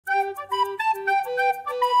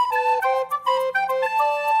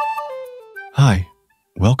Hi,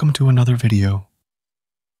 welcome to another video.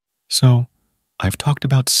 So, I've talked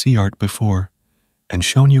about SeaArt before and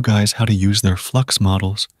shown you guys how to use their Flux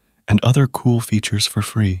models and other cool features for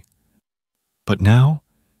free. But now,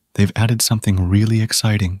 they've added something really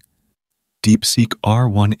exciting, DeepSeek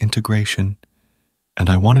R1 integration,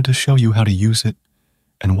 and I wanted to show you how to use it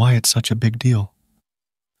and why it's such a big deal.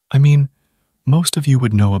 I mean, most of you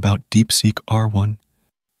would know about DeepSeek R1,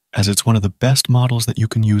 as it's one of the best models that you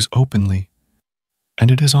can use openly, and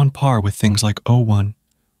it is on par with things like O1,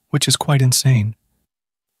 which is quite insane.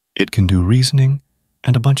 It can do reasoning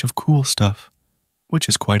and a bunch of cool stuff, which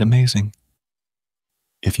is quite amazing.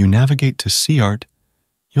 If you navigate to SeaArt,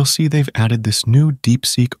 you'll see they've added this new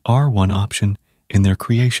DeepSeek R1 option in their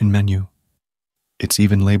creation menu. It's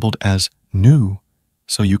even labeled as New,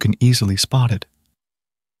 so you can easily spot it.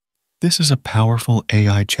 This is a powerful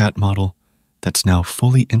AI chat model that's now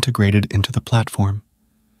fully integrated into the platform.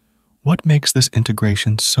 What makes this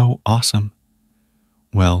integration so awesome?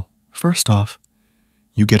 Well, first off,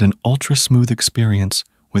 you get an ultra-smooth experience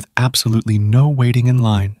with absolutely no waiting in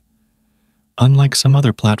line. Unlike some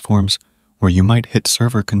other platforms where you might hit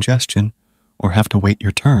server congestion or have to wait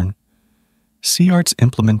your turn, SeaArt's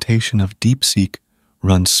implementation of DeepSeek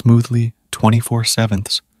runs smoothly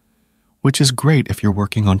 24/7, which is great if you're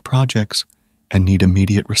working on projects and need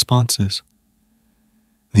immediate responses.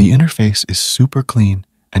 The interface is super clean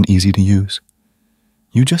and easy to use.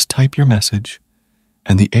 You just type your message,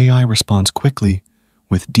 and the AI responds quickly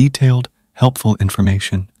with detailed, helpful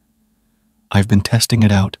information. I've been testing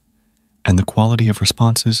it out, and the quality of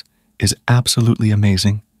responses is absolutely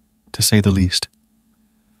amazing, to say the least.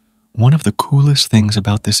 One of the coolest things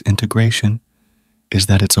about this integration is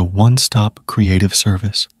that it's a one-stop creative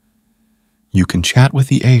service. You can chat with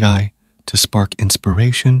the AI to spark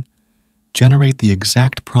inspiration, generate the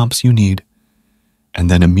exact prompts you need, and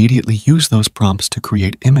then immediately use those prompts to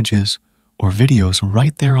create images or videos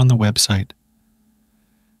right there on the website.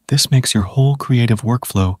 This makes your whole creative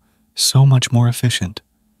workflow so much more efficient.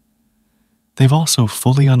 They've also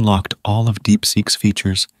fully unlocked all of DeepSeek's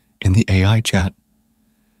features in the AI chat.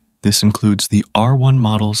 This includes the R1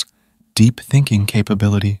 model's deep thinking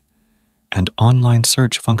capability and online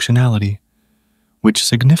search functionality, which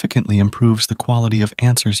significantly improves the quality of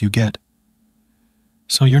answers you get.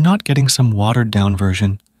 So you're not getting some watered-down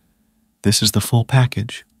version. This is the full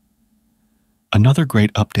package. Another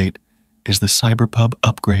great update is the Cyberpub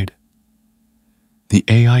upgrade. The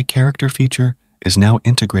AI character feature is now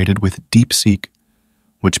integrated with DeepSeek,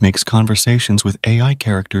 which makes conversations with AI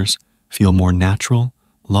characters feel more natural,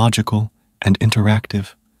 logical, and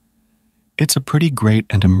interactive. It's a pretty great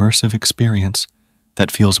and immersive experience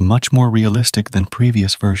that feels much more realistic than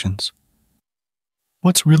previous versions.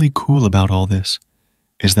 What's really cool about all this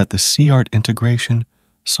is that the SeaArt integration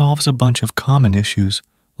solves a bunch of common issues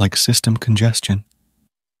like system congestion.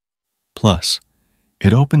 Plus,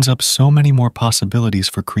 it opens up so many more possibilities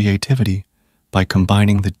for creativity by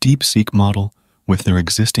combining the DeepSeek model with their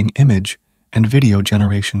existing image and video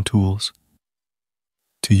generation tools.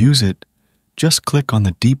 To use it, just click on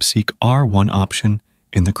the DeepSeek R1 option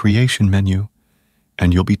in the creation menu,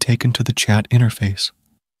 and you'll be taken to the chat interface.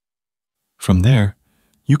 From there,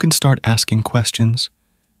 you can start asking questions,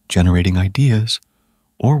 generating ideas,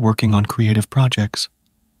 or working on creative projects.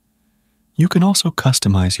 You can also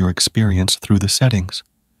customize your experience through the settings.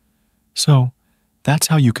 So, that's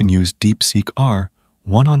how you can use DeepSeek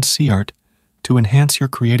R1 on SeaArt to enhance your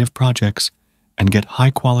creative projects and get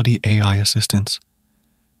high-quality AI assistance.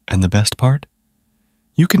 And the best part?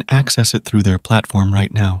 You can access it through their platform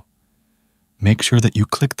right now. Make sure that you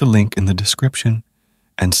click the link in the description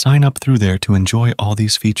and sign up through there to enjoy all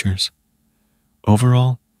these features.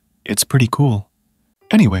 Overall, it's pretty cool.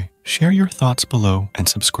 Anyway, share your thoughts below and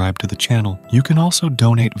subscribe to the channel. You can also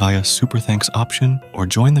donate via Super Thanks option or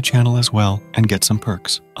join the channel as well and get some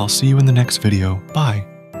perks. I'll see you in the next video. Bye.